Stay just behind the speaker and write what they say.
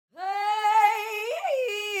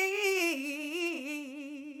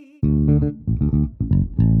Boom!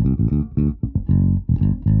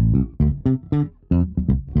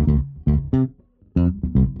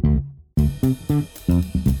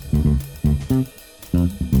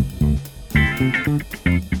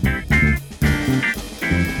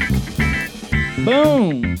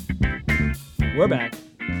 We're back.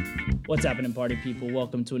 What's happening, party people?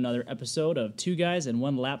 Welcome to another episode of Two Guys and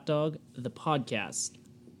One Lapdog, the podcast.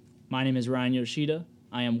 My name is Ryan Yoshida.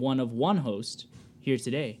 I am one of one host here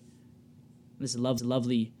today. This is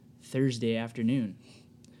lovely Thursday afternoon.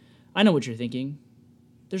 I know what you're thinking.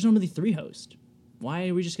 There's normally three hosts. Why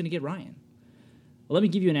are we just going to get Ryan? Well, let me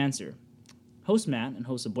give you an answer. Host Matt and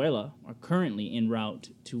host Abuela are currently en route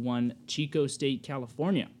to one Chico State,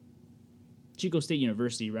 California. Chico State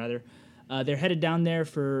University, rather. They're headed down there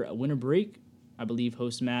for a winter break. I believe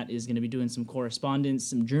host Matt is going to be doing some correspondence,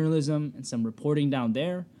 some journalism, and some reporting down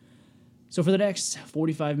there. So for the next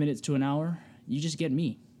 45 minutes to an hour, you just get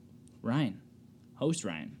me, Ryan, host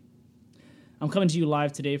Ryan. I'm coming to you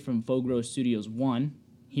live today from Fogro Studios 1,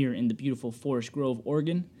 here in the beautiful Forest Grove,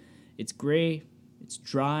 Oregon. It's gray, it's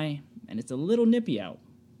dry, and it's a little nippy out.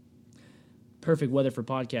 Perfect weather for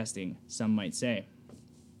podcasting, some might say.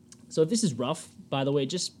 So if this is rough, by the way,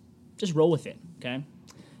 just roll with it, okay?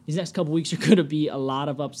 These next couple weeks are going to be a lot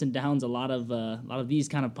of ups and downs, a lot of these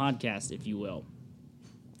kind of podcasts, if you will.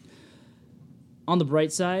 On the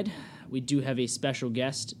bright side, we do have a special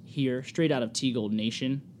guest here, straight out of T-Gold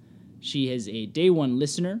Nation. She is a day one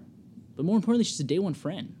listener, but more importantly, she's a day one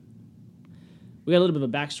friend. We got a little bit of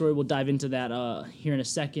a backstory. We'll dive into that here in a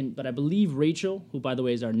second, but I believe Rachel, who, by the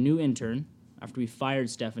way, is our new intern, after we fired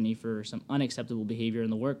Stephanie for some unacceptable behavior in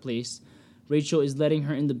the workplace, Rachel is letting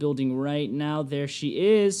her in the building right now. There she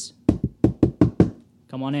is.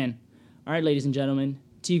 Come on in. All right, ladies and gentlemen,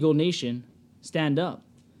 T-Gold Nation, stand up.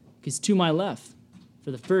 Because to my left,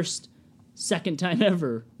 for the second time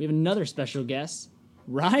ever, we have another special guest,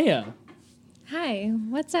 Raya. Hi,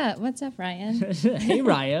 what's up? What's up, Ryan? Hey,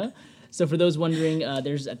 Raya. So for those wondering,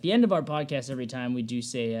 there's at the end of our podcast every time we do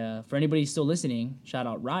say, for anybody still listening, shout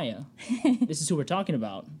out Raya. This is who we're talking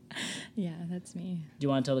about. Yeah, that's me. Do you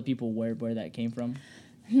want to tell the people where that came from?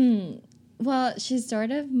 Well, she's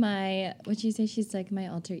sort of would you say she's like my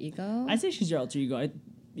alter ego? I'd say she's your alter ego.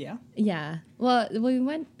 Yeah. Yeah. Well, we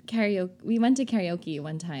went to karaoke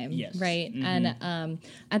one time. Yes. Right? Mm-hmm. And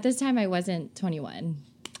at this time I wasn't 21.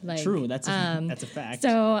 True, that's a fact.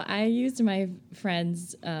 So I used my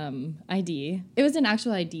friend's ID. It was an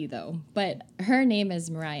actual ID though, but her name is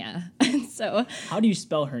Mariah. So how do you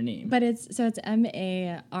spell her name? But it's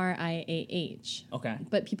Mariah. Okay.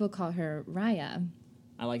 But people call her Raya.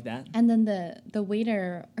 I like that. And then the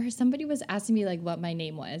waiter or somebody was asking me like what my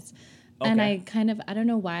name was, okay. and I don't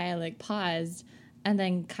know why I like paused, and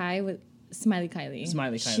then Smiley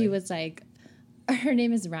Kylie. She was like, her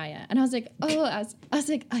name is Raya. And I was like, oh, I was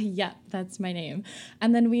like, oh, yeah, that's my name.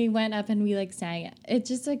 And then we went up and we like sang it. It's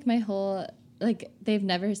just like my whole, like, they've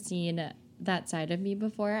never seen that side of me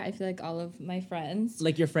before. I feel like all of my friends.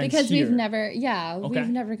 Like your friends because here. we've never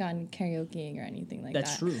gone karaokeing or anything like that.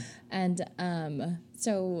 That's true. And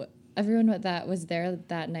so everyone that was there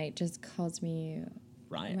that night just calls me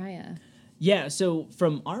Raya. Yeah, so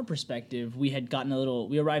from our perspective, we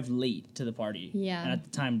arrived late to the party. Yeah. And at the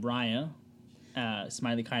time, Raya,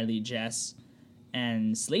 Smiley Kylie, Jess,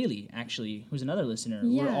 and Slaley, actually, who's another listener,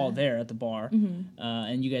 were all there at the bar. Mm-hmm.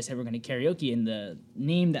 And you guys were going to karaoke, and the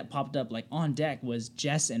name that popped up like on deck was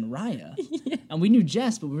Jess and Raya. Yeah. And we knew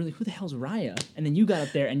Jess, but we were like, who the hell's Raya? And then you got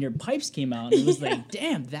up there, and your pipes came out, and it was like,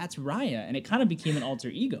 damn, that's Raya. And it kind of became an alter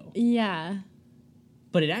ego. Yeah.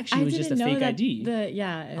 But it actually was just a fake ID.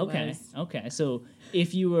 It was. Okay. So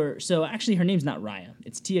actually her name's not Raya.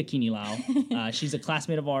 It's Tia Kinilau. She's a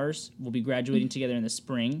classmate of ours. We'll be graduating together in the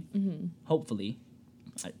spring, hopefully.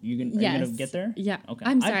 Are you gonna get there? Yeah. Okay.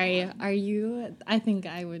 I'm sorry. Are you? I think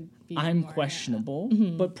I would be. I'm questionable,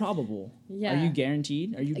 but probable. Yeah. Are you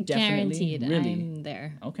guaranteed? Are you definitely? Guaranteed. Really? I'm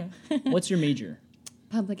there. Okay. What's your major?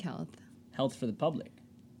 Public health. Health for the public.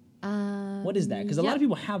 What is that? Because a lot of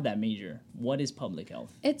people have that major. What is public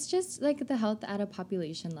health? It's just like the health at a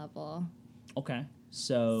population level. Okay.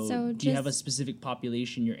 So do you have a specific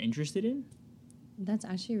population you're interested in? That's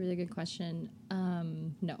actually a really good question.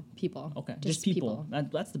 No, people. Okay, just people.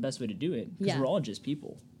 That's the best way to do it, because we're all just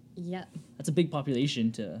people. Yeah. That's a big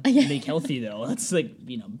population to make healthy, though. That's like,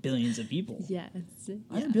 billions of people. Yes.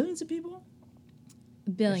 Are there billions of people?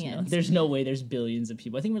 Billions. There's no way there's billions of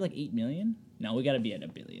people. I think we're like 8 million. No, we got to be at 1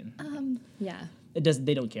 billion. Yeah.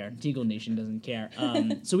 They don't care. T-Gold Nation doesn't care.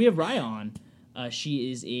 So we have Raya on.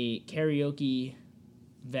 She is a karaoke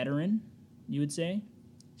veteran, you would say.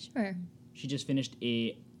 Sure. She just finished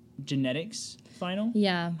a genetics final.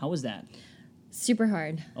 Yeah. How was that? Super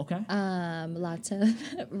hard. Okay. Lots of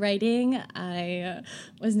writing. I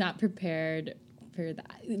was not prepared for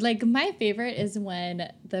that. Like, my favorite is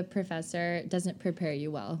when the professor doesn't prepare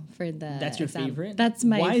you well for the That's your exam. favorite? That's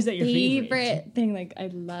my Why is that your favorite thing. Like, I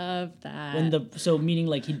love that. So meaning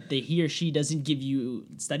like he or she doesn't give you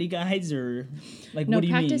study guides, or like no what do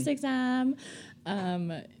you mean? practice exam.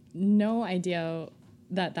 No idea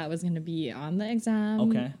that was going to be on the exam.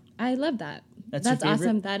 Okay. I love that. That's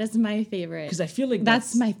awesome. That is my favorite. Because I feel like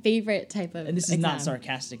that's my favorite type of. And this is exam. not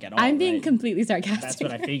sarcastic at all. I'm being completely sarcastic. That's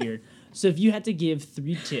what I figured. So if you had to give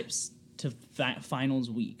 3 tips to finals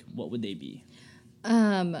week, what would they be?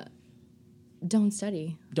 Don't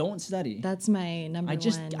study. Don't study. That's my number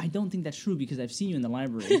one. I don't think that's true because I've seen you in the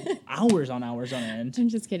library hours on end. I'm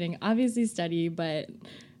just kidding. Obviously study, but.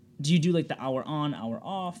 Do you do like the hour on, hour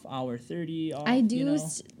off, hour 30 off? I do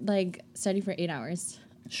like study for 8 hours.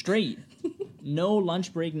 Straight. No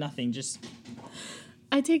lunch break, nothing. Just.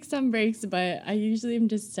 I take some breaks, but I usually am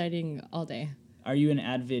just studying all day. Are you an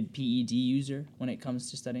avid PED user when it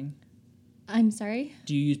comes to studying? I'm sorry?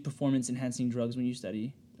 Do you use performance-enhancing drugs when you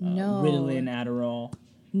study? No. Ritalin, Adderall?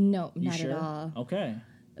 No, you not sure? at all. Okay.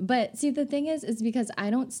 But see, the thing is because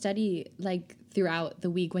I don't study like throughout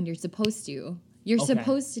the week when you're supposed to. You're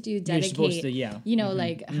supposed to dedicate, supposed to, yeah.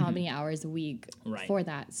 Like how many hours a week for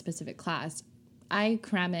that specific class. I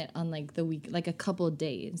cram it on like the week, like a couple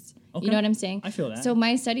days. Okay. You know what I'm saying? I feel that. So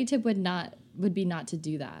my study tip would be not to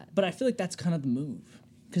do that. But I feel like that's kind of the move.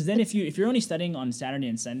 Because then if you're only studying on Saturday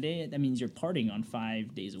and Sunday, that means you're partying on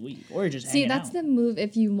 5 days a week, or you're just hanging out. See, that's the move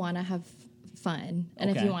if you want to have fun and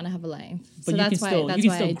if you want to have a life. But so that's why I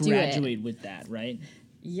do it. Graduate with that, right?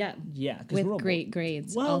 Yeah. Yeah. With great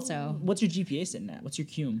grades also. What's your GPA sitting at? What's your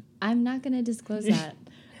CUM? I'm not going to disclose that.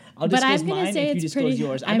 I'll disclose mine if you disclose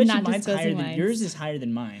yours. I bet you mine's higher than yours is higher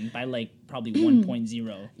than mine by like probably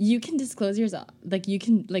 1.0. You can disclose yours, like you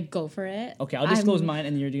can like go for it. Okay, I'll disclose mine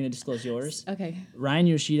and then you're going to disclose yours. Okay. Ryan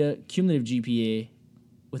Yoshida, cumulative GPA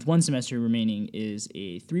with 1 semester remaining is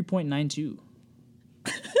a 3.92.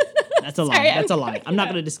 That's a lie. That's a lie. I'm not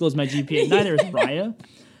going to disclose my GPA. Neither is Raya.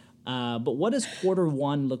 But what does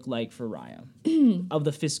Q1 look like for Raya of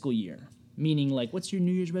the fiscal year? Meaning, like, what's your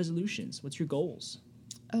New Year's resolutions? What's your goals?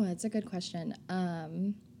 Oh, that's a good question.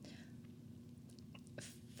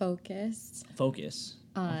 Focus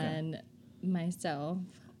on myself.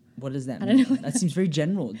 What does that mean? That seems very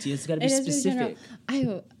general. It's got to be specific.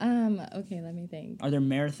 Okay, let me think. Are there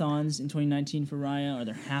marathons in 2019 for Raya? Are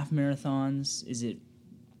there half marathons? Is it,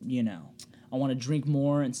 I want to drink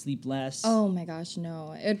more and sleep less? Oh my gosh,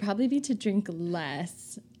 no. It would probably be to drink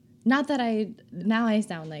less. Not that now I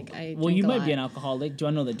sound like I Well, you might lot. be an alcoholic. Do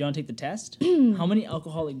I know that? Do you want to take the test? How many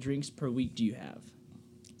alcoholic drinks per week do you have?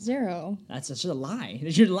 0. That's such a lie.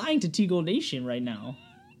 You're lying to T-Gold Nation right now.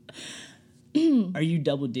 Are you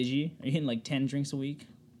double digi? Are you hitting like 10 drinks a week?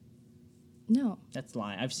 No. That's a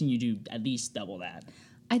lie. I've seen you do at least double that.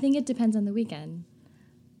 I think it depends on the weekend.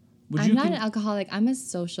 I'm not an alcoholic. I'm a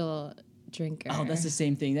social drinker. Oh, that's the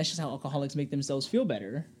same thing. That's just how alcoholics make themselves feel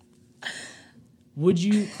better. Would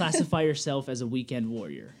you classify yourself as a weekend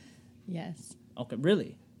warrior? Yes. Okay,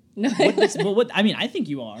 really? No. I think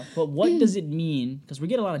you are. But what does it mean? Because we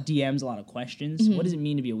get a lot of DMs, a lot of questions. What does it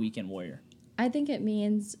mean to be a weekend warrior? I think it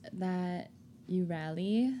means that you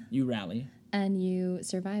rally. You rally. And you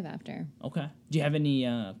survive after. Okay. Do you have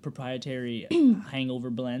any proprietary hangover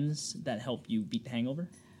blends that help you beat the hangover?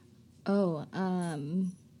 Oh,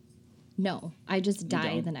 no. I just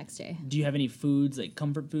die the next day. Do you have any foods, like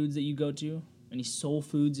comfort foods that you go to? Any soul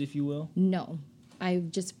foods, if you will? No. I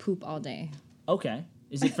just poop all day. Okay.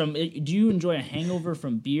 Is it from, do you enjoy a hangover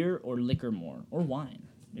from beer or liquor more? Or wine,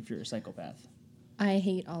 if you're a psychopath? I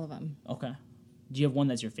hate all of them. Okay. Do you have one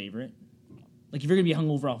that's your favorite? Like, if you're going to be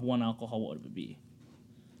hungover off one alcohol, what would it be?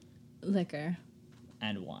 Liquor.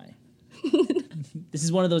 And why? This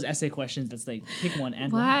is one of those essay questions that's like, pick one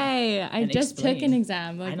and why? I just took an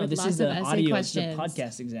exam. Like, I know, with this lots is the of audio, questions. this is the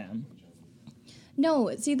podcast exam.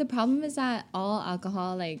 No, see, the problem is that all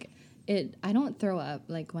alcohol, like, I don't throw up,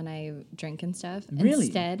 like, when I drink and stuff.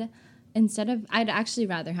 Really? Instead of, I'd actually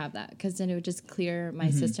rather have that, because then it would just clear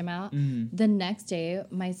my system out. The next day,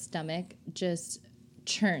 my stomach just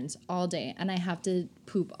churns all day, and I have to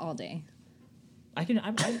poop all day. I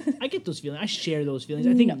get those feelings. I share those feelings.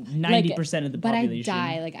 I think 90% of the population. But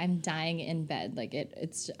I die. Like, I'm dying in bed. Like,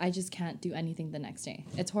 I just can't do anything the next day.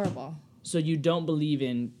 It's horrible. So you don't believe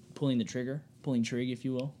in pulling trig, if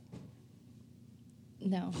you will?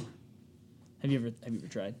 No. Have you ever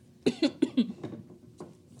tried?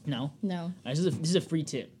 No? No. This is a free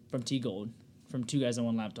tip from T-Gold, from 2 Guys on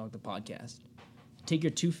One Laptop, the podcast. take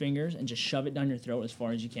your 2 fingers and just shove it down your throat as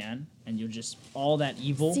far as you can, and you'll just all that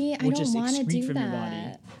evil will just excrete from your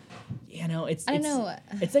body. You know, I don't know.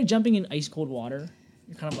 It's like jumping in ice cold water.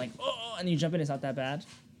 You're kind of like, oh, and you jump in, it's not that bad.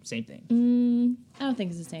 Same thing. I don't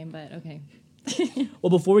think it's the same, but okay. Well,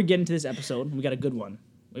 before we get into this episode, we got a good one.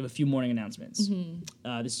 We have a few morning announcements.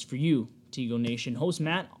 This is for you, Tigo Nation. Host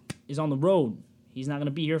Matt is on the road. He's not going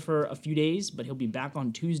to be here for a few days, but he'll be back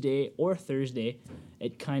on Tuesday or Thursday.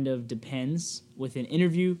 It kind of depends, with an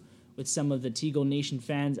interview with some of the Tigo Nation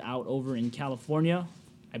fans out over in California.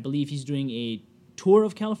 I believe he's doing a tour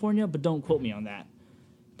of California, but don't quote me on that.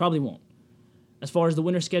 Probably won't. As far as the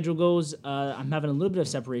winter schedule goes, I'm having a little bit of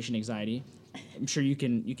separation anxiety. I'm sure you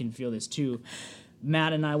can feel this too.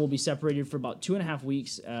 Matt and I will be separated for about 2.5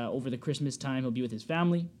 weeks over the Christmas time. He'll be with his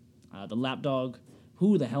family. The lapdog,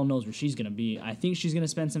 who the hell knows where she's going to be? I think she's going to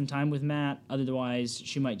spend some time with Matt. Otherwise,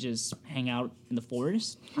 she might just hang out in the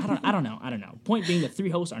forest. I don't know. Point being, the 3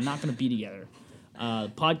 hosts are not going to be together.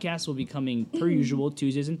 Podcasts will be coming per usual,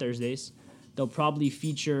 Tuesdays and Thursdays. They'll probably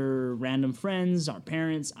feature random friends, our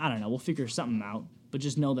parents. I don't know. We'll figure something out. But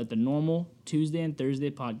just know that the normal Tuesday and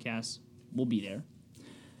Thursday podcasts will be there.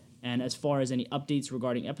 And as far as any updates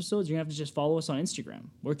regarding episodes, you're going to have to just follow us on Instagram.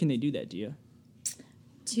 Where can they do that, Dia?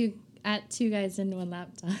 At 2 guys in 1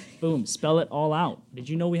 laptop. Boom. Spell it all out. Did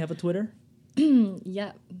you know we have a Twitter?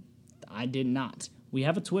 Yep. I did not. We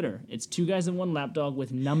have a Twitter. It's 2 guys in 1 lapdog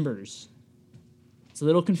with numbers. It's a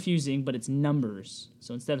little confusing, but it's numbers.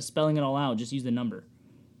 So instead of spelling it all out, just use the number.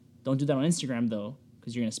 Don't do that on Instagram, though,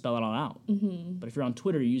 because you're going to spell it all out. But if you're on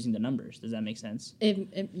Twitter, you're using the numbers. Does that make sense?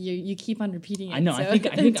 You keep on repeating it. I know. So I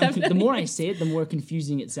think the more I say it, the more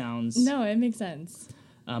confusing it sounds. No, it makes sense.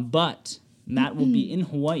 But Matt will be in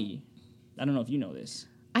Hawaii. I don't know if you know this.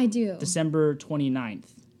 I do. December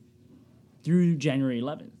 29th through January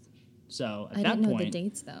 11th. So at that point... I didn't know the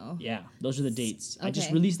dates, though. Yeah, those are the dates. Okay. I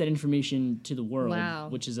just released that information to the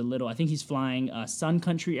world, which is a little... I think he's flying Sun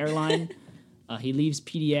Country Airline. He leaves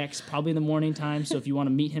PDX probably in the morning time, so if you want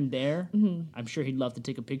to meet him there, I'm sure he'd love to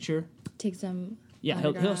take a picture. Take some Yeah,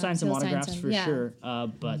 he'll sign some autographs for sure.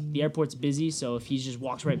 But the airport's busy, so if he just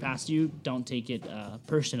walks right past you, don't take it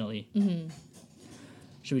personally.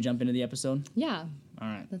 Should we jump into the episode? Yeah. All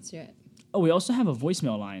right. Let's do it. Oh, we also have a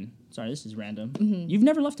voicemail line. Sorry, this is random. You've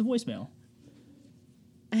never left a voicemail.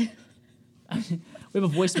 We have a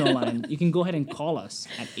voicemail line. You can go ahead and call us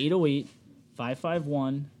at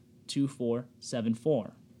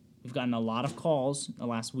 808-551-2474. We've gotten a lot of calls the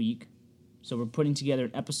last week, so we're putting together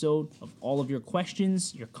an episode of all of your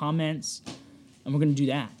questions, your comments, and we're going to do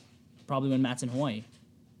that probably when Matt's in Hawaii.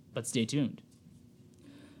 But stay tuned.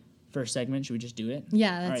 First segment, should we just do it?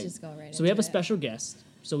 Yeah, let's just go right into it. So we have a special guest.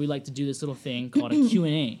 So we like to do this little thing called a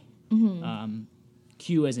Q&A.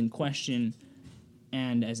 Q as in question,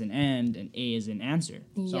 and as in and A as in answer.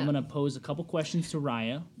 So I'm going to pose a couple questions to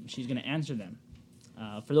Raya. She's going to answer them.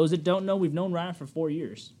 For those that don't know, we've known Raya for 4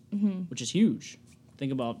 years, which is huge.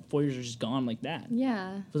 Think about 4 years are just gone like that.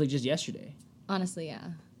 Yeah. It feels like just yesterday. Honestly,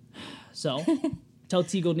 yeah. So tell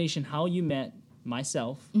Tigo Nation how you met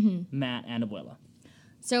myself, Matt, and Abuela.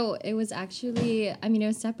 So it was actually, it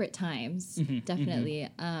was separate times, definitely.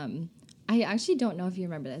 I actually don't know if you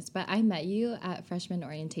remember this, but I met you at freshman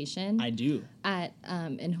orientation. I do. At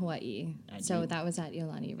in Hawaii. So that was at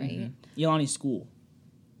Iolani, right? Iolani School.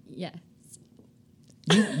 Yes.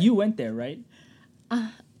 You went there, right?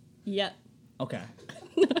 Yep. Okay.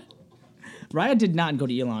 Raya did not go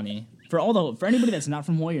to Iolani. For anybody that's not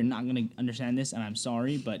from Hawaii, you're not going to understand this, and I'm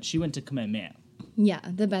sorry, but she went to Kamehameha. Yeah,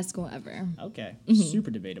 the best school ever. Okay,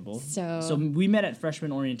 super debatable. So we met at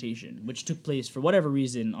freshman orientation, which took place for whatever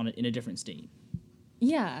reason in a different state.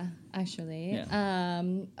 Yeah, actually. Yeah.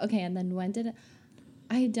 Okay, and then when did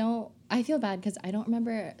I feel bad because I don't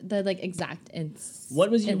remember the exact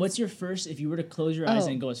What's your first, if you were to close your eyes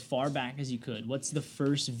and go as far back as you could, what's the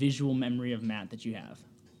first visual memory of Matt that you have?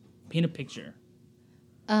 Paint a picture.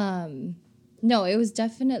 No, it was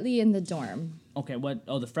definitely in the dorm. Okay, what?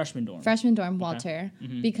 Oh, the freshman dorm. Freshman dorm, Walter.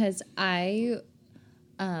 Okay. Because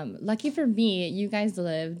lucky for me, you guys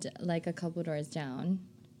lived a couple doors down.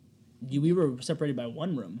 We were separated by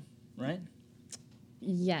one room, right?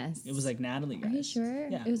 Yes. It was like Natalie guys. Are you sure?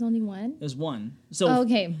 Yeah. It was only one? It was one. So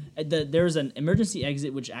okay. There was an emergency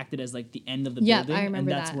exit which acted as the end of the building. I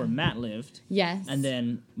remember and that's where Matt lived. Yes. And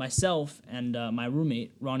then myself and my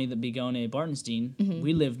roommate, Ronnie the Bigone Bartenstein,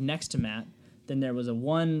 we lived next to Matt. Then there was a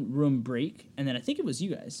one-room break, and then I think it was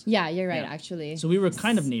you guys. Yeah, you're right, actually. So we were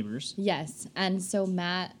kind of neighbors. Yes, and so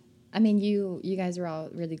Matt, you guys were all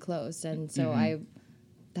really close, and so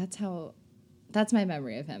That's my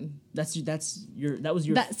memory of him. That was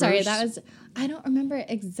your first... Sorry, I don't remember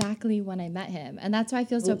exactly when I met him. And that's why I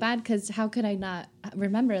feel so bad, because how could I not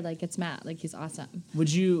remember, like, it's Matt, like, he's awesome.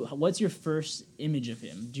 What's your first image of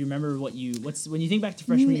him? Do you remember when you think back to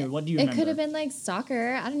freshman year, what do you remember? It could have been, like,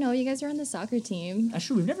 soccer. I don't know, you guys were on the soccer team. That's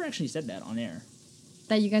true, we've never actually said that on air.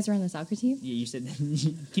 That you guys were on the soccer team? Yeah, you said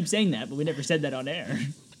you keep saying that, but we never said that on air.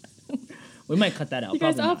 We might cut that out. You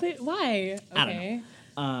guys all played... Why? Okay. I don't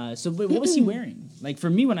know. So what was he wearing? Like, for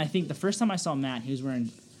me, when I think the first time I saw Matt, he was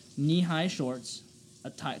wearing knee-high shorts,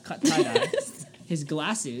 cut tie-dye, his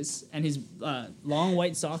glasses, and his long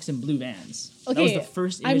white socks and blue Vans. Okay, that was the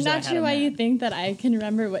first image I'm not sure why you think that I can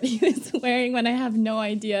remember what he was wearing when I have no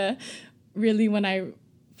idea, really, when I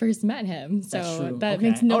first met him. So that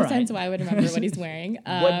makes no sense why I would remember what he's wearing.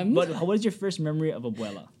 What is your first memory of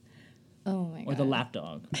Abuela? Oh, my God. Or the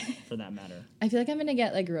lapdog, for that matter. I feel like I'm going to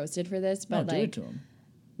get, like, roasted for this, but, do it to him.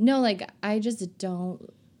 No, like, I just don't...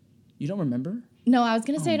 You don't remember? No, I was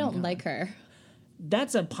going to say I don't like her.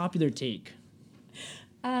 That's a popular take.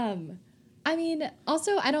 I mean,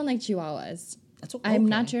 also, I don't like Chihuahuas. That's okay. I'm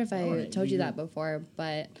not sure if I told you that before,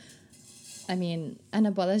 but, I mean, and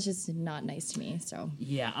Abuela's just not nice to me, so...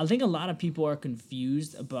 Yeah, I think a lot of people are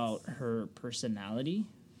confused about her personality.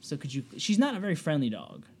 So she's not a very friendly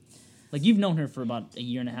dog. Like, you've known her for about a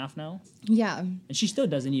year and a half now. Yeah. And she still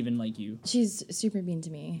doesn't even like you. She's super mean to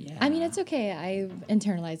me. Yeah. I mean, it's okay. I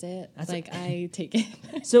internalize it. I take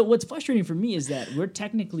it. So what's frustrating for me is that we're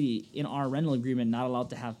technically, in our rental agreement, not allowed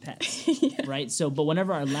to have pets. Yeah. Right? So, but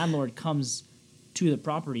whenever our landlord comes to the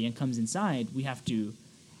property and comes inside, we have to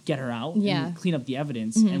get her out and clean up the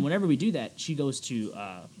evidence. Mm-hmm. And whenever we do that, she goes to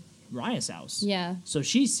Raya's house. Yeah. So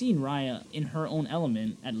she's seen Raya in her own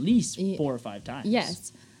element at least 4 or 5 times.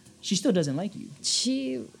 Yes. She still doesn't like you.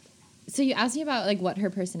 So you asked me about, like, what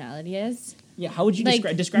her personality is? Yeah, how would you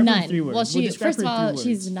describe her in 3 words? Well, first of all,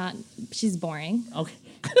 she's boring. Okay.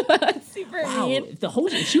 Super mean.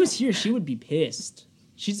 If she was here, she would be pissed.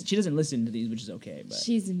 She doesn't listen to these, which is okay. But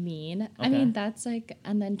she's mean. Okay. I mean, that's like,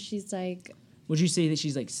 and then she's like... Would you say that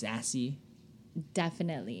she's, like, sassy?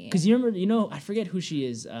 Definitely. Because you remember, I forget who she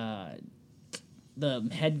is, the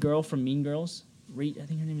head girl from Mean Girls. I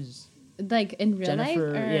think her name is... Like, in real life?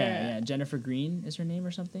 Or? Yeah. Jennifer Green is her name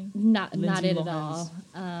or something? Not it at all.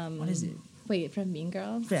 What is it? Wait, from Mean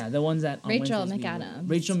Girls? Yeah, the ones that... Rachel McAdams.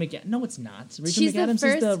 Rachel McAdams. No, it's not. Rachel McAdams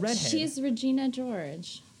is the redhead. She's Regina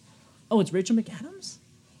George. Oh, it's Rachel McAdams?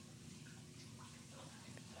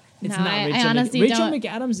 It's not Rachel. I honestly Rachel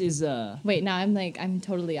McAdams is... Wait, now I'm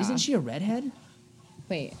totally off. Isn't she a redhead?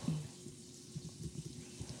 Wait.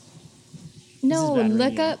 No,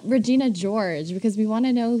 look up Regina George, because we want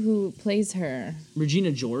to know who plays her.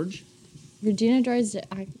 Regina George? Regina George,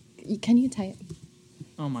 can you type?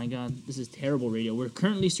 Oh my God, this is terrible radio. We're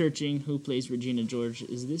currently searching who plays Regina George.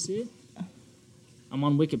 Is this it? I'm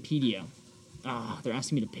on Wikipedia. They're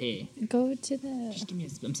asking me to pay. Go to the... Just give me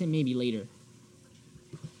I'm saying maybe later.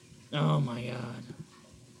 Oh my God.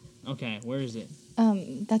 Okay, where is it?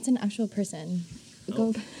 That's an actual person.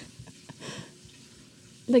 Go...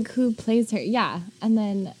 Like, who plays her? Yeah, and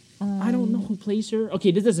then... I don't know who plays her.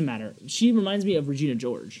 Okay, this doesn't matter. She reminds me of Regina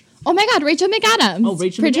George. Oh my God, Rachel McAdams. Oh,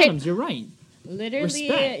 Rachel McAdams, you're right. Literally,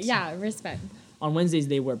 respect. Yeah, respect. On Wednesdays,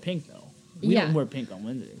 they wear pink, though. We don't wear pink on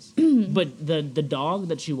Wednesdays. But the dog,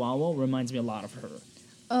 the Chihuahua, reminds me a lot of her.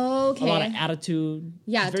 Okay. A lot of attitude.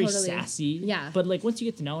 Yeah, she's very totally. sassy. Yeah. But, like, once you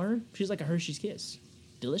get to know her, she's like a Hershey's Kiss.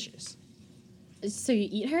 Delicious. So you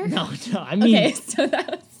eat her? No, I mean... Okay, so that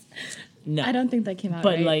was... No. I don't think that came out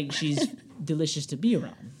But, right. like, she's delicious to be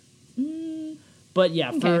around. But,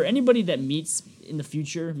 yeah, for anybody that meets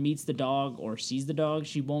the dog or sees the dog,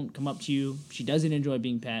 she won't come up to you. She doesn't enjoy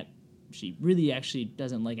being pet. She really actually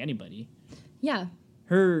doesn't like anybody. Yeah.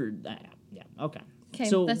 Okay. Okay,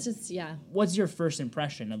 so that's just, what's your first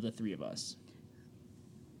impression of the 3 of us?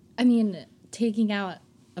 I mean, taking out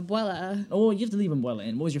Abuela. Oh, well, you have to leave Abuela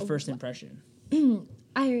in. What was your first impression?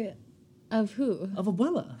 Of who? Of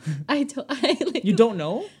Abuela. You don't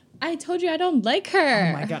know? I told you I don't like her.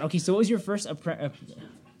 Oh my God. Okay, so what was your first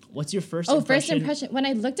what's your first impression? First impression. When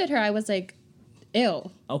I looked at her, I was like, ew.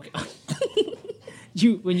 Okay.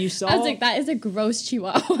 When you saw... I was like, that is a gross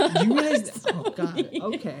Chihuahua. You realized... Oh, God.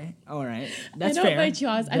 Okay. All right. That's fair. I don't like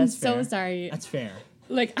Chihuahuas. I'm so sorry. That's fair.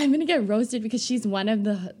 Like, I'm going to get roasted because she's one of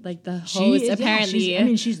the hosts, apparently.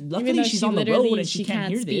 Luckily, she's on the road and she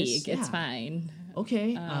can't hear speak. this. Yeah. It's fine.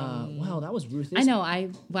 Okay. Wow, that was ruthless. I know.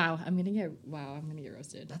 I'm going to get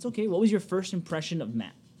roasted. That's okay. What was your first impression of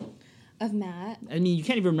Matt? Of Matt? I mean, you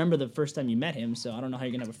can't even remember the first time you met him, so I don't know how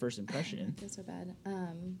you're going to have a first impression. I feel so bad.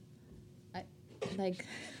 Like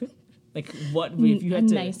what if you had a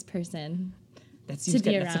to... nice person. That seems to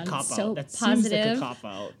be that's around. a cop So out. That positive, seems like a cop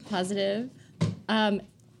out. Positive,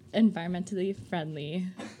 environmentally friendly.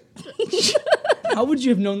 How would you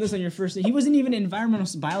have known this on your first day? He wasn't even an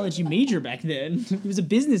environmental biology major back then. He was a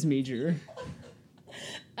business major.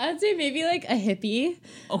 I'd say maybe like a hippie.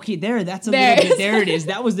 Okay, that's a little bit. There it is.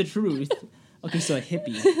 That was the truth. Okay, so a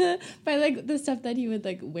hippie. By like the stuff that he would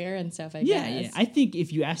like wear and stuff, I guess. Yeah. I think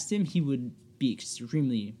if you asked him, he would be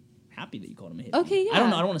extremely happy that you called him a hippie. Okay, yeah. I don't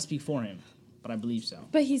know. I don't want to speak for him, but I believe so.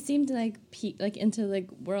 But he seemed like into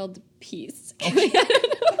like world peace. Okay.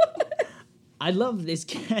 I love this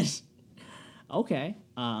cat. Okay.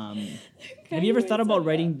 Have you ever thought about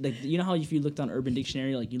writing, like, you know how if you looked on Urban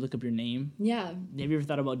Dictionary, like you look up your name? Yeah. Have you ever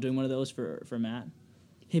thought about doing one of those for Matt?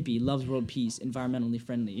 Hippie, loves world peace, environmentally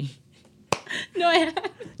friendly. No, I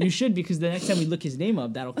haven't. You should, because the next time we look his name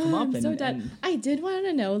up, that'll come up. I'm so done. I did want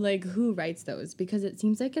to know, like, who writes those, because it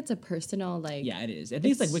seems like it's a personal, like... Yeah, it is. I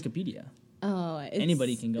think it's like Wikipedia. Oh,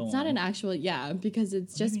 anybody can go It's on. Not an actual, because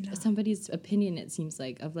it's just somebody's opinion, it seems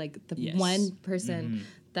like, of, like, the one person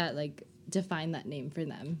that, like, defined that name for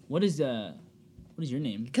them. What is your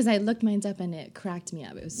name? Because I looked mine up and it cracked me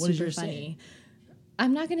up. It was super funny.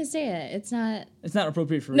 I'm not going to say it. It's not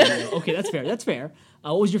appropriate for radio. Okay, that's fair.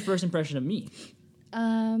 What was your first impression of me?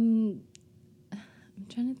 I'm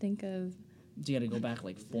trying to think of... You got to go back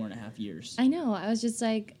like 4.5 years. I know. I was just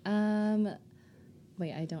like,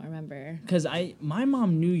 wait, I don't remember. Because my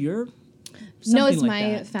mom knew your... No, it's like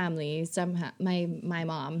my family. Somehow, my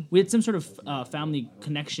mom. We had some sort of family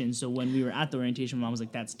connection. So when we were at the orientation, my mom was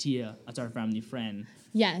like, "That's Tia. That's our family friend."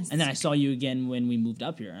 Yes. And then I saw you again when we moved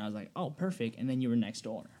up here, and I was like, "Oh, perfect." And then you were next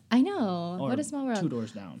door. I know. Or what a small world. 2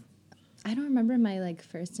 doors down. I don't remember my like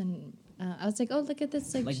first and I was like, "Oh, look at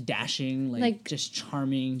this!" Like dashing, like just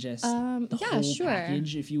charming, just the whole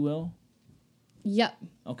package, if you will. Yep.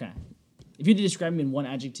 Okay. If you had to describe me in one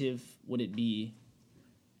adjective, would it be?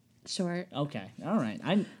 Short. Okay. All right.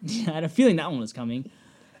 I had a feeling that one was coming.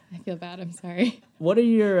 I feel bad. I'm sorry. What are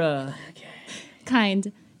your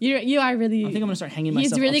kind? You are really. I think I'm gonna start hanging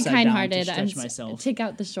myself. He's really kind-hearted. To stretch myself. Take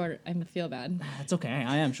out the short. I feel bad. That's okay.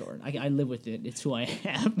 I am short. I live with it. It's who I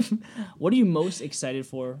am. What are you most excited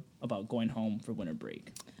for about going home for winter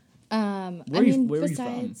break? Where are you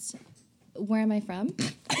from? Where am I from?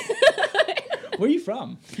 Where are you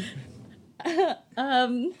from?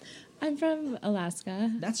 I'm from Alaska.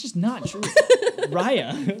 That's just not true.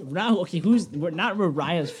 Raya. Okay, not where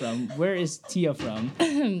Raya's from. Where is Tia from?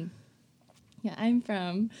 Yeah, I'm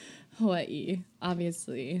from Hawaii,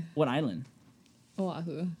 obviously. What island?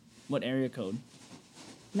 Oahu. What area code?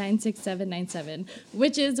 96797,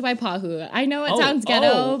 which is Waipahu. I know it sounds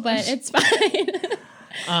ghetto, but it's fine.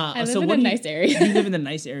 I live in a nice area. You live in the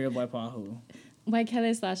nice area of Waipahu.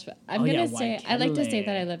 Waikele / I'm gonna say I like to say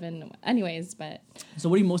that I live in anyways, but so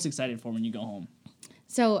what are you most excited for when you go home?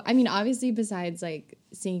 So I mean, obviously besides like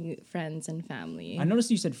seeing friends and family. I noticed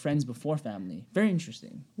you said friends before family. Very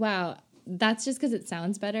interesting. Wow, that's just because it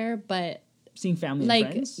sounds better, but seeing family like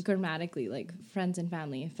and friends? Grammatically, like friends and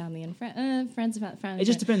family and friends and family. It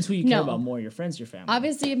just depends who you care about more, your friends, your family.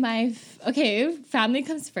 Obviously, family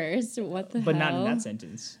comes first. What the hell? But not in that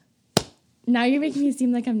sentence. Now you're making me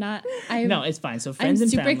seem like I'm not. No, it's fine. So friends and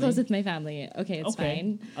family. I'm super close with my family. Okay, it's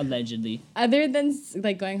fine. Allegedly. Other than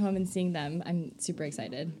like going home and seeing them, I'm super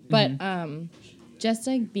excited. But just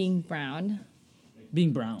like being brown.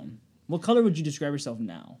 Being brown. What color would you describe yourself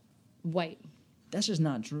now? White. That's just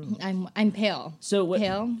not true. I'm pale. So what?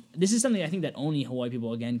 Pale. This is something I think that only Hawaii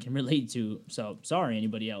people again can relate to. So sorry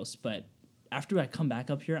anybody else, but after I come back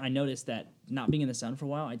up here, I noticed that not being in the sun for a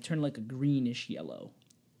while, I turn like a greenish yellow.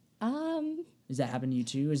 Does that happen to you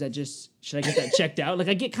too? Is that just, should I get that checked out? Like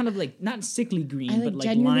I get kind of like not sickly green, but like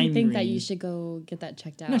lime green. I genuinely think that you should go get that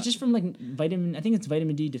checked out. No, it's just from like I think it's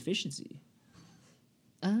vitamin D deficiency.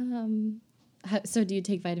 So do you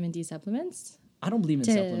take vitamin D supplements? I don't believe in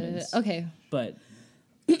supplements. Okay. But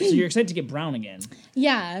so you're excited to get brown again?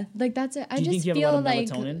 Yeah, like that's it. I just feel like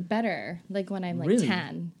melatonin? Better, like when I'm like really?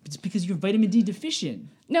 tan. It's because you're vitamin D deficient.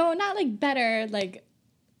 No, not like better,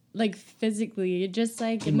 like physically, just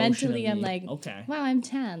like mentally. I'm like, okay, wow, I'm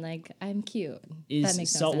tan. Like I'm cute. Is that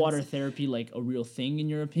makes saltwater therapy like a real thing in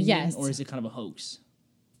your opinion? Yes. Or is it kind of a hoax?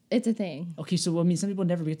 It's a thing. Okay, so I mean, some people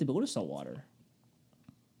never get to go to saltwater.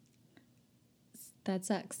 That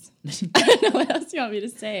sucks. I don't know what else you want me to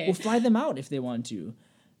say. Well, fly them out if they want to.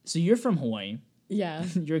 So you're from Hawaii. Yeah.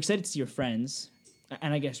 You're excited to see your friends,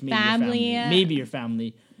 and I guess maybe your family. Maybe your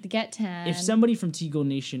family. To get tan. If somebody from Tigo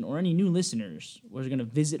Nation or any new listeners was going to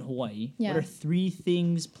visit Hawaii, what are 3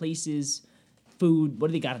 things, places, food? What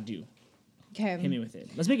do they got to do? Okay. Hit me with it.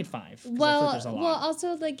 Let's make it 5. Well,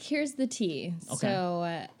 also like here's the tea. Okay.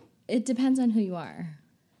 So it depends on who you are.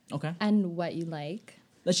 Okay. And what you like.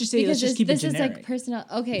 Let's just say, let's just keep it generic. This is like personal.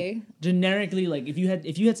 Okay. Generically, like if you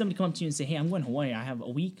had somebody come up to you and say, "Hey, I'm going to Hawaii. I have a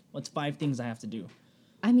week. What's 5 things I have to do?"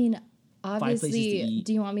 I mean, obviously,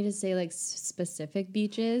 do you want me to say like specific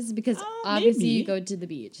beaches? Because obviously you go to the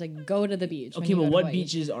beach. Like go to the beach. Okay, but what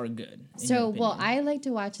beaches are good? So, well, I like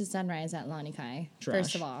to watch the sunrise at Lanikai. Trash.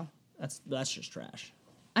 First of all. That's just trash.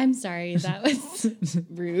 I'm sorry, that was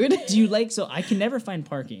rude. Do you like? So I can never find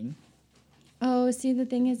parking. Oh, see, the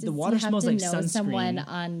thing is, the water smells like sunscreen. Someone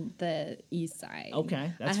on the east side.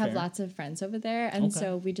 Okay, that's I have fair. lots of friends over there, and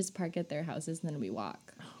so we just park at their houses and then we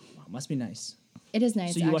walk. Oh, wow, must be nice. It is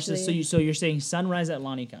nice. So you watch this. So you're saying sunrise at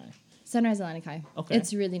Lanikai. Sunrise at Lanikai. Okay,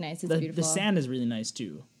 it's really nice. It's beautiful. The sand is really nice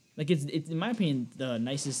too. Like it's in my opinion the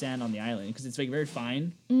nicest sand on the island because it's like very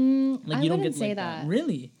fine. Like you don't get like that.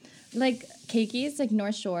 Really. Like Keikis, like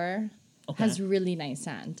North Shore, has really nice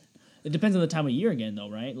sand. It depends on the time of year again, though,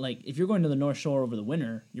 right? Like, if you're going to the North Shore over the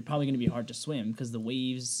winter, you're probably going to be hard to swim because the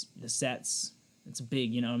waves, the sets, it's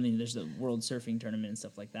big, you know what I mean? There's the World Surfing Tournament and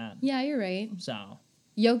stuff like that. Yeah, you're right. So.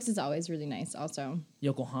 Yokes is always really nice also.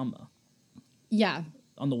 Yokohama. Yeah.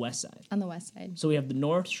 On the west side. On the west side. So we have the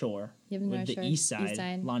North Shore. You have the North Shore. East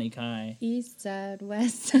side. Lanikai. East side,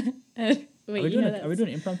 west side. Wait, are we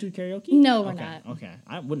doing impromptu karaoke? No, we're not. Okay,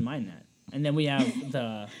 I wouldn't mind that. And then we have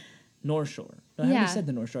the North Shore. I haven't said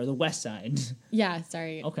the North Shore, the west side. Yeah,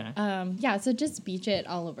 sorry. Okay. Yeah, so just beach it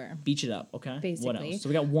all over. Beach it up, okay. Basically. What else? So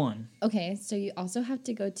we got 1. Okay, so you also have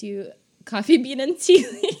to go to Coffee Bean and Tea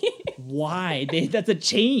Leaf. Why? That's a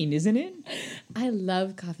chain, isn't it? I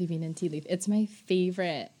love Coffee Bean and Tea Leaf. It's my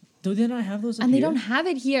favorite. Do they not have those up And here? they don't have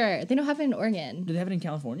it here. They don't have it in Oregon. Do they have it in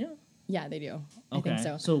California? Yeah, they do. Okay. I think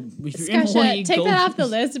so. So if you're in Hawaii, take that off the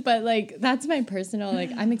list, but like that's my personal,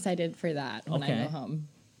 like I'm excited for that when I go home.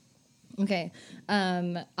 Okay.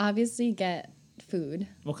 Obviously get food.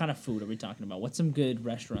 What kind of food are we talking about? What's some good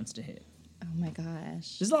restaurants to hit? Oh my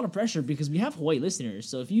gosh. There's a lot of pressure because we have Hawaii listeners.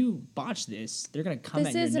 So if you botch this, they're going to come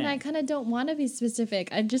at your neck. And I kind of don't want to be specific.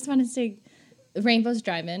 I just want to say Rainbow's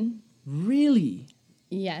Drive-In. Really?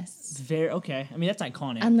 Yes. Very okay. I mean, that's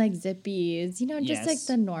iconic. And like Zippy's, you know, just like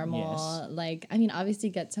the normal, like, I mean, obviously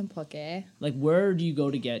get some poke. Like, where do you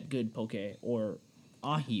go to get good poke or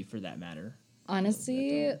ahi for that matter?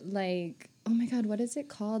 Honestly, like, oh my God, what is it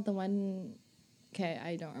called? The one, okay,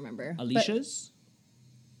 I don't remember. Alicia's?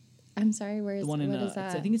 I'm sorry, what is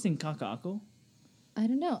that? I think it's in Kaka'ako. I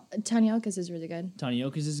don't know. Tanioka's is really good.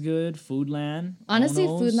 Tanioka's is good. Foodland. Honestly,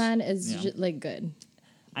 Foodland is like good.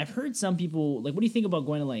 I've heard some people, like, what do you think about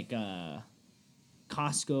going to, like,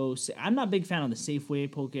 Costco? I'm not a big fan of the Safeway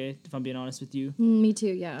poke, if I'm being honest with you. Me too,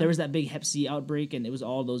 yeah. There was that big Hep C outbreak, and it was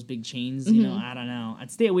all those big chains, you know, I don't know. I'd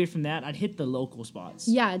stay away from that. I'd hit the local spots.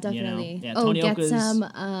 Yeah, definitely. You know? Yeah, get some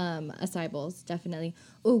acai bowls, definitely.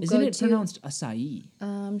 Ooh, Isn't it pronounced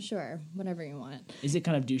acai? Sure, whatever you want. Is it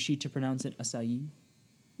kind of douchey to pronounce it acai?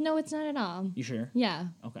 No, it's not at all. You sure? Yeah.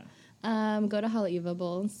 Okay. Go to Haleiwa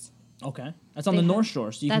Bowls. Okay. That's on the North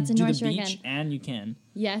Shore, so you can do the beach and you can.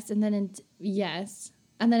 Yes, and then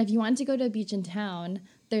and then if you want to go to a beach in town,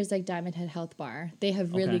 there's like Diamond Head Health Bar. They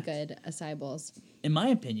have really good acai bowls. In my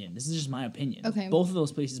opinion, this is just my opinion. Okay. Both of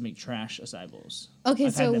those places make trash acai bowls. Okay,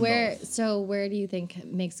 so where do you think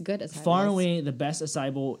makes good acai bowls? Far and away the best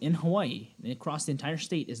acai bowl in Hawaii and across the entire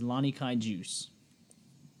state is Lanikai Juice.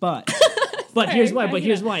 But here's why.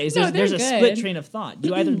 There's a split train of thought.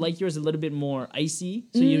 You either like yours a little bit more icy,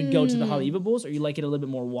 so you would go to the Haleiwa Bowls, or you like it a little bit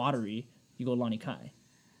more watery, you go Lanikai.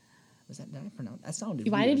 Did I pronounce that?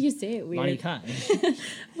 Sounded Why weird. did you say it weird? Lanikai.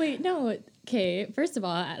 Wait, no. Okay, first of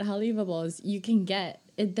all, at Haleiwa Bowls, you can get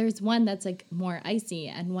there's one that's like more icy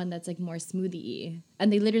and one that's like more smoothie-y.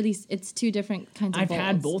 And they literally, it's 2 different kinds of bowls. I've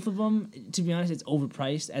had both of them. To be honest, it's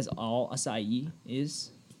overpriced as all acai is.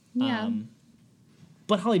 Yeah.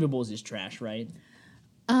 But Haleiwa Bowls is trash, right?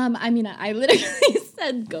 I mean, I literally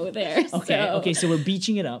said go there. Okay, so we're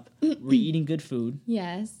beaching it up. We're eating good food.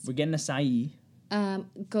 Yes. We're getting acai.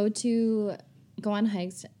 Go on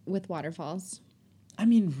hikes with waterfalls. I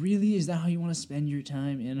mean, really, is that how you want to spend your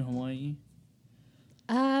time in Hawaii?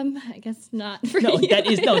 I guess not for you.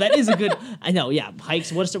 That is a good. I know, yeah.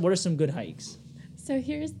 Hikes. What are some good hikes? So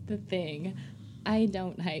here's the thing, I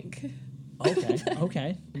don't hike.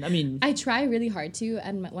 Okay. I mean, I try really hard to,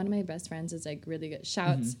 and one of my best friends is like really good.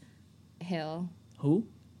 Shouts, Hale. Who?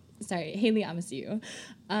 Sorry, Haley, I'ma see you.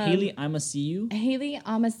 Haley, I'ma see you? Haley,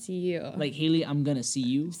 I'ma see you. Like, Haley, I'm gonna see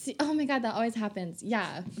you? Oh my God, that always happens.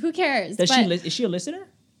 Yeah, who cares? Is she a listener?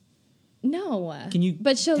 No. Can you?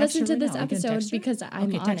 But she'll listen to right this now? episode because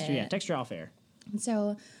I'm on text it. her. Yeah, text her off air.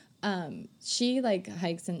 So, She like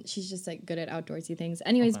hikes and she's just like good at outdoorsy things.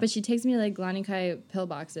 Anyways, but she takes me to like Lanikai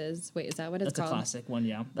pillboxes. Wait, is that what it's called? That's a classic one,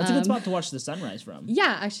 yeah. That's a good spot to watch the sunrise from.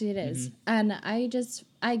 Yeah, actually it is. And I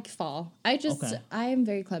fall. I am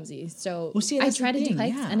very clumsy. So I try to do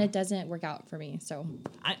hikes and it doesn't work out for me. So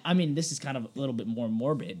I mean, this is kind of a little bit more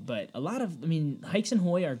morbid, but hikes in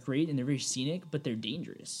Hawaii are great and they're very scenic, but they're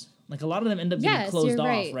dangerous. Like a lot of them end up getting closed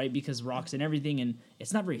off, right? Because rocks and everything, and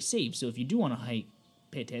it's not very safe. So if you do want to hike,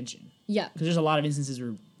 pay attention. Yeah. Because there's a lot of instances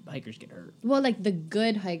where hikers get hurt. Well, like the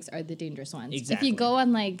good hikes are the dangerous ones. Exactly. If you go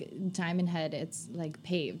on like Diamond Head, it's like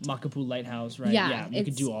paved. Makapu Lighthouse, right? Yeah, you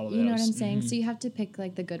could do all of those. You know what I'm saying? So you have to pick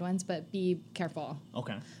like the good ones, but be careful.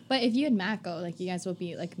 Okay. But if you and Matt go, like you guys will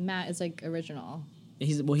be like Matt is like original.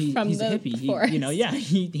 He's a hippie.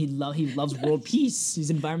 He loves world peace. He's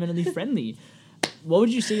environmentally friendly. What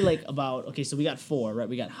would you say like about? Okay, so we got 4, right?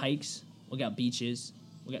 We got hikes, we got beaches,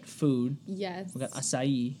 we got food. Yes. We got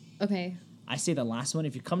acai. Okay. I say the last one.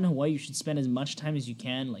 If you come to Hawaii, you should spend as much time as you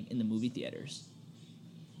can, like in the movie theaters.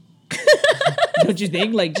 Don't you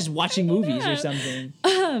think? Like just watching movies or something.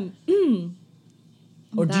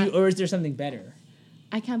 Or is there something better?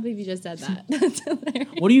 I can't believe you just said that. That's hilarious.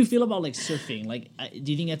 What do you feel about like surfing? Like,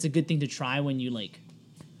 do you think that's a good thing to try when you like?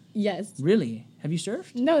 Yes. Really? Have you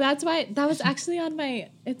surfed? No, that's why that was actually on my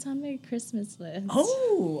Christmas list.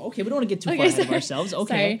 Oh, okay. We don't want to get too far ahead of ourselves.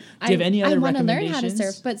 Okay. Sorry. Do you have any other recommendations? I want to learn how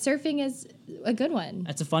to surf, but surfing is a good one.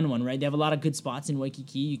 That's a fun one, right? They have a lot of good spots in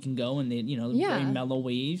Waikiki. You can go and they, very mellow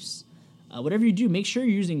waves. Whatever you do, make sure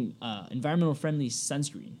you're using environmental friendly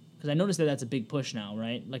sunscreen. Because I noticed that that's a big push now,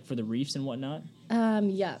 right? Like for the reefs and whatnot.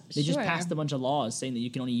 Yeah, They just passed a bunch of laws saying that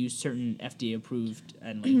you can only use certain FDA approved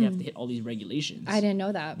and like you have to hit all these regulations. I didn't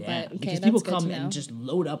know that, but okay, because people come and just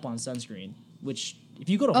load up on sunscreen, which if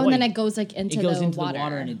you go to Hawaii, and then it goes like into the water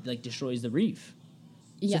and it like destroys the reef.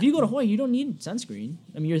 Yeah. So if you go to Hawaii, you don't need sunscreen.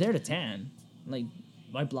 I mean, you're there to tan. Like,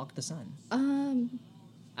 why block the sun?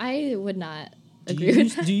 I would not. Do you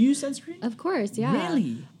use sunscreen? Of course, yeah.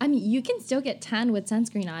 Really? I mean, you can still get tan with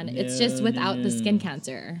sunscreen on. It's just without the skin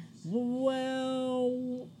cancer.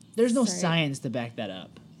 Well, there's no science to back that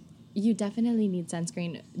up. You definitely need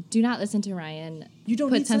sunscreen. Do not listen to Ryan. You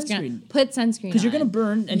don't need sunscreen. Put sunscreen on. Because you're going to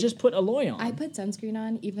burn and just put alloy on. I put sunscreen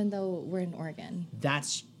on even though we're in Oregon.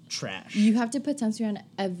 That's trash. You have to put sunscreen on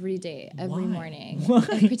every day, every morning. Why?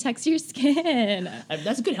 It protects your skin.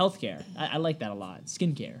 That's good healthcare. I like that a lot.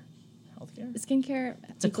 Skincare. Skincare.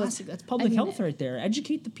 It's a classic. That's public health right there.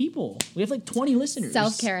 Educate the people. We have like 20 listeners.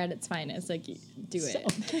 Self-care at its finest. Like, do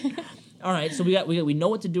it. All right. So we know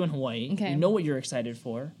what to do in Hawaii. Okay. We know what you're excited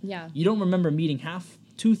for. Yeah. You don't remember meeting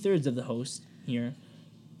 2/3 of the host here.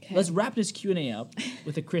 Okay. Let's wrap this Q&A up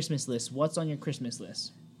with a Christmas list. What's on your Christmas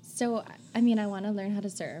list? So, I mean, I want to learn how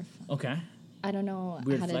to surf. Okay. I don't know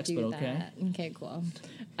how to do that. Okay, cool.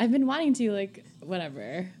 I've been wanting to, like,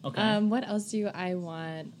 whatever. Okay. What else do I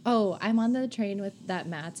want? Oh, I'm on the train with that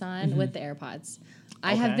Matt's on with the AirPods.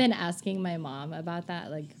 I have been asking my mom about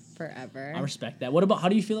that, like, forever. I respect that. How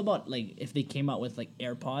do you feel about, like, if they came out with, like,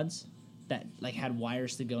 AirPods that, like, had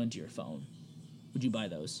wires to go into your phone? Would you buy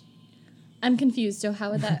those? I'm confused. So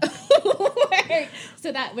how would that work?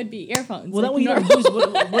 So that would be earphones. Well, that way you don't lose.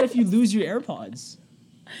 What if you lose your AirPods?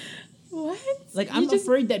 What? Like, I'm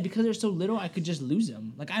afraid that because they're so little, I could just lose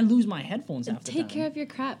them. Like, I lose my headphones half the time. Take care of your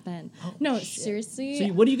crap, then. Oh, no, shit. Seriously. So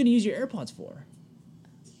what are you going to use your AirPods for?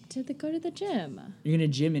 To go to the gym. You're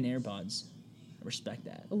going to gym in AirPods. I respect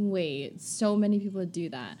that. Wait, so many people do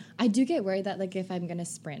that. I do get worried that, like, if I'm going to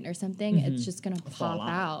sprint or something, it's just going to pop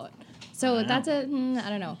out. So that's I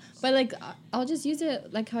don't know. But, like, I'll just use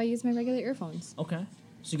it like how I use my regular earphones. Okay.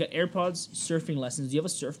 So you got AirPods, surfing lessons. Do you have a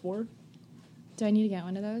surfboard? Do I need to get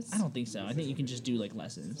one of those? I don't think so. I think you can just do, like,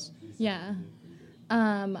 lessons. Yeah.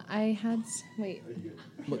 Wait.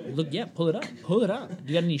 Pull it up. Pull it up. Do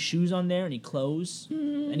you got any shoes on there? Any clothes?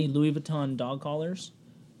 Any Louis Vuitton dog collars?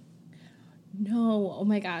 No. Oh,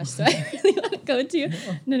 my gosh. So I really want to go to...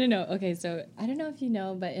 No. Okay, so I don't know if you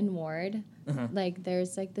know, but in Ward, like,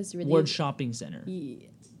 there's, like, this really... Ward Shopping Center. In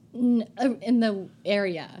the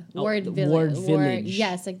area. Ward Village.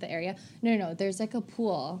 Yes, like, the area. No. There's, like, a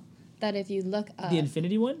pool... that if you look up... The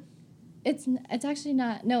Infinity one? It's actually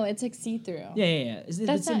not... No, it's like see-through. Yeah. Is it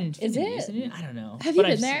Infinity, is it? Isn't it? I don't know. Have you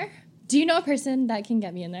been there? Do you know a person that can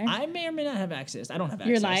get me in there? I may or may not have access. I don't have access.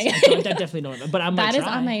 You're lying. I definitely don't. But I might try. That is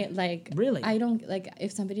on my, like... Really? I don't... Like,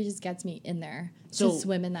 if somebody just gets me in there to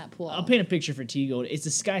swim in that pool. I'll paint a picture for Tigo. It's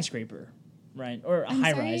a skyscraper, right? Or a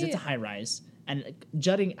high-rise. It's a high-rise. And like,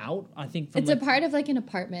 jutting out, I think from... It's a part of, like, an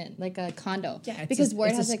apartment, like a condo. Yeah, because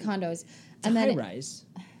Ward has, like, condos. It's a high-rise.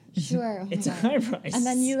 Sure. It's a high rise. And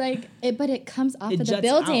then you like it, but it comes off of the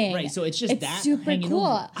building. Out, right, so it's just that super cool.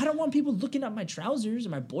 Over. I don't want people looking at my trousers or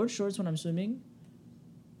my board shorts when I'm swimming.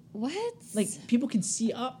 What? Like, people can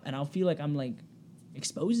see up, and I'll feel like I'm, like,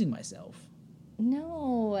 exposing myself.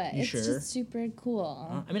 No, it's just super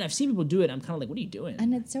cool. I mean, I've seen people do it. I'm kind of like, what are you doing?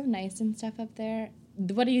 And it's so nice and stuff up there.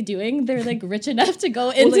 What are you doing? They're, like, rich enough to go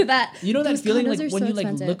into that. You know that feeling, like, when you,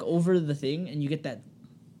 like, look over the thing and you get that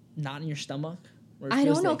knot in your stomach? I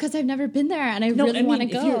don't know, because I've never been there, and I really want to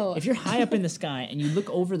go. If you're high up in the sky and you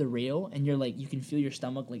look over the rail and you're like, you can feel your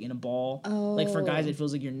stomach like in a ball. Oh. Like for guys, it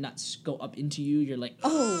feels like your nuts go up into you. You're like,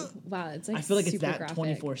 oh wow, it's like I feel like it's that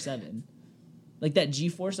 24/7, like that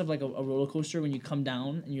G-force of like a roller coaster when you come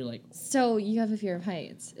down and you're like. So you have a fear of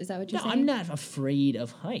heights? Is that what you're saying? No, I'm not afraid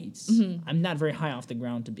of heights. Mm-hmm. I'm not very high off the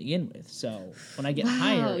ground to begin with. So when I get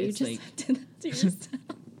higher, it's you just did that to yourself.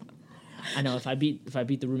 I know if I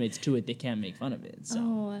beat the roommates to it, they can't make fun of it. So.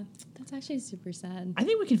 Oh, that's actually super sad. I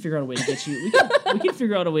think we can figure out a way to get you. We can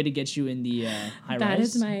figure out a way to get you in the high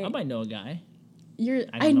rise. I might know a guy.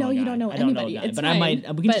 I know you don't know anybody. It's but fine. I might. We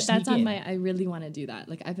can but just that's sneak on in. my. I really want to do that.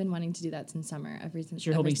 Like I've been wanting to do that since summer. So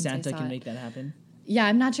you're hoping Santa can make that happen? Yeah,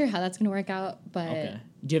 I'm not sure how that's gonna work out, but. Okay.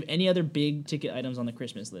 Do you have any other big ticket items on the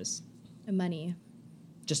Christmas list? Money.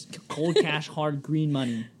 Just cold cash, hard green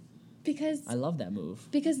money. Because. I love that move.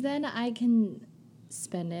 Because then I can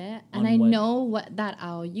spend it, and I know that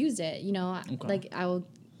I'll use it. You know, like I will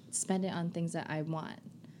spend it on things that I want.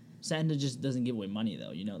 Santa just doesn't give away money,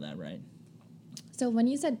 though. You know that, right? So when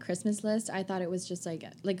you said Christmas list, I thought it was just like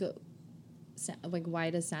why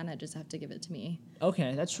does Santa just have to give it to me?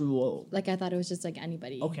 Okay, that's true. Well, like I thought it was just like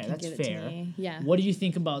anybody. Okay, can that's give fair. It to me. Yeah. What do you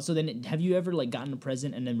think about? So then, have you ever like gotten a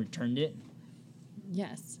present and then returned it?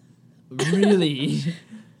 Yes. Really?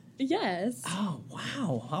 Yes. Oh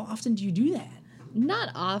wow! How often do you do that? Not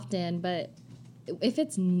often, but if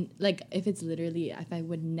it's literally if I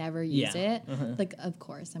would never use it, like of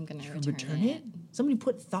course I'm gonna return it. Somebody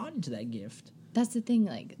put thought into that gift. That's the thing.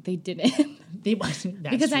 Like they didn't. Because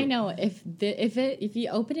true. I know if you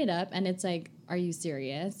open it up and it's like, are you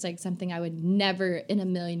serious? Like something I would never in a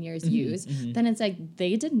million years use. Mm-hmm. Then it's like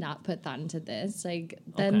they did not put thought into this. Like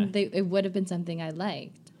then it would have been something I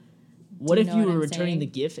liked. What if you were returning the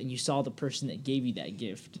gift and you saw the person that gave you that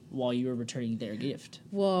gift while you were returning their gift?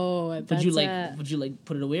 Whoa! Would you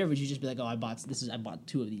put it away, or would you just be like, "Oh, I bought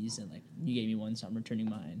 2 of these, and like you gave me one, so I'm returning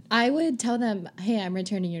mine"? I would tell them, "Hey, I'm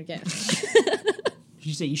returning your gift."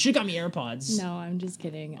 You say you should have got me AirPods. No, I'm just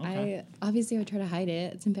kidding. Okay. I would try to hide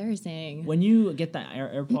it. It's embarrassing. When you get the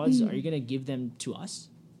AirPods, are you gonna give them to us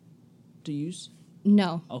to use?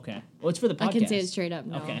 No. Okay. Well, it's for the podcast. I can say it straight up.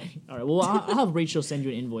 No. Okay. All right. Well, I'll have Rachel send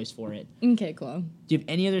you an invoice for it. Okay. Cool. Do you have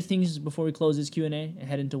any other things before we close this Q&A and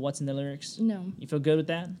head into what's in the lyrics? No. You feel good with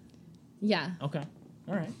that? Yeah. Okay.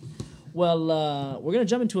 All right. Well, we're gonna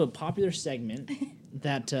jump into a popular segment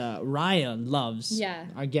that Raya loves. Yeah.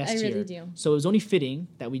 Our guest here. I really do. do. So it was only fitting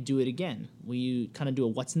that we do it again. We kind of do a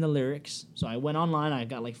what's in the lyrics. So I went online. I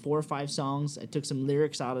got like 4 or 5 songs. I took some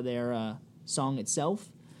lyrics out of their song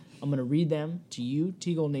itself. I'm going to read them to you,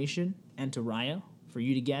 T-Gold Nation, and to Raya for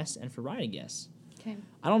you to guess and for Raya to guess. Okay.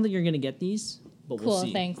 I don't think you're going to get these, but we'll see.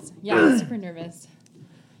 Cool, thanks. Yeah, I'm super nervous.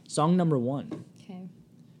 Song number 1. Okay.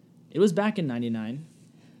 It was back in 99.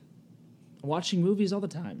 Watching movies all the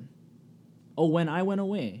time. Oh, when I went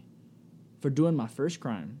away for doing my first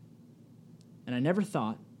crime. And I never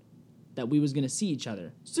thought that we was going to see each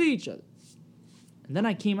other. And then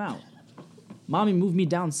I came out. Mommy moved me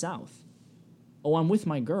down south. Oh, I'm with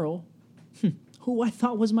my girl, who I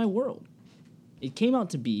thought was my world. It came out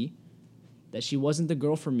to be that she wasn't the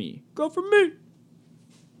girl for me. Girl for me!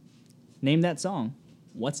 Name that song.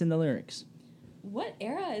 What's in the lyrics? What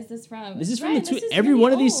era is this from? This is from every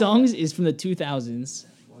one of these songs is from the 2000s.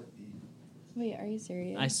 Wait, are you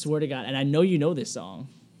serious? I swear to God, and I know you know this song.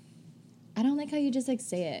 I don't like how you just like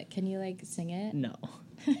say it. Can you like sing it? No.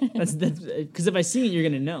 That's because if I sing it, you're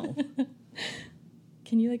gonna know.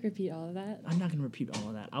 Can you like repeat all of that? I'm not going to repeat all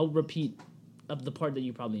of that. I'll repeat up the part that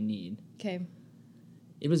you probably need. Okay.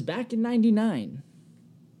 It was back in 99.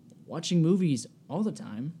 Watching movies all the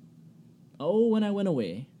time. Oh, when I went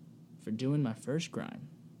away for doing my first crime.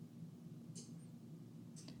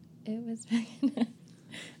 It was back in...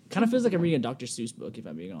 Kind of feels like I'm reading a Dr. Seuss book, if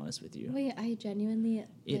I'm being honest with you. Wait, I genuinely...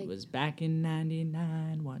 It was back in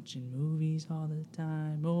 99, watching movies all the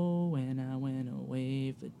time. Oh, when I went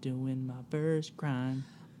away for doing my first crime.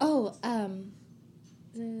 Oh,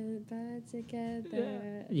 the birds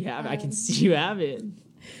together. Yeah, I can see you have it.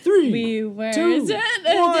 3, we were 2, 1.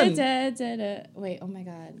 Wait, oh my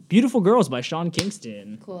God. Beautiful Girls by Sean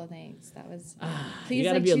Kingston. Cool, thanks. That was... Please,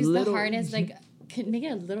 like, choose the hardest, like... could make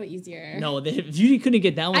it a little easier. No, if you couldn't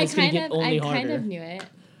get that one, it's going to get only harder. I kind of knew it.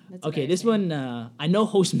 That's okay, this one, I know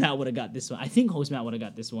Host Matt would have got this one. I think Host Matt would have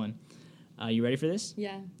got this one. You ready for this?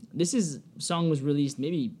 Yeah. Song was released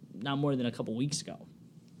maybe not more than a couple weeks ago.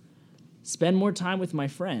 Spend more time with my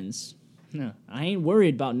friends. No, I ain't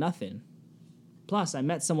worried about nothing. Plus, I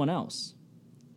met someone else.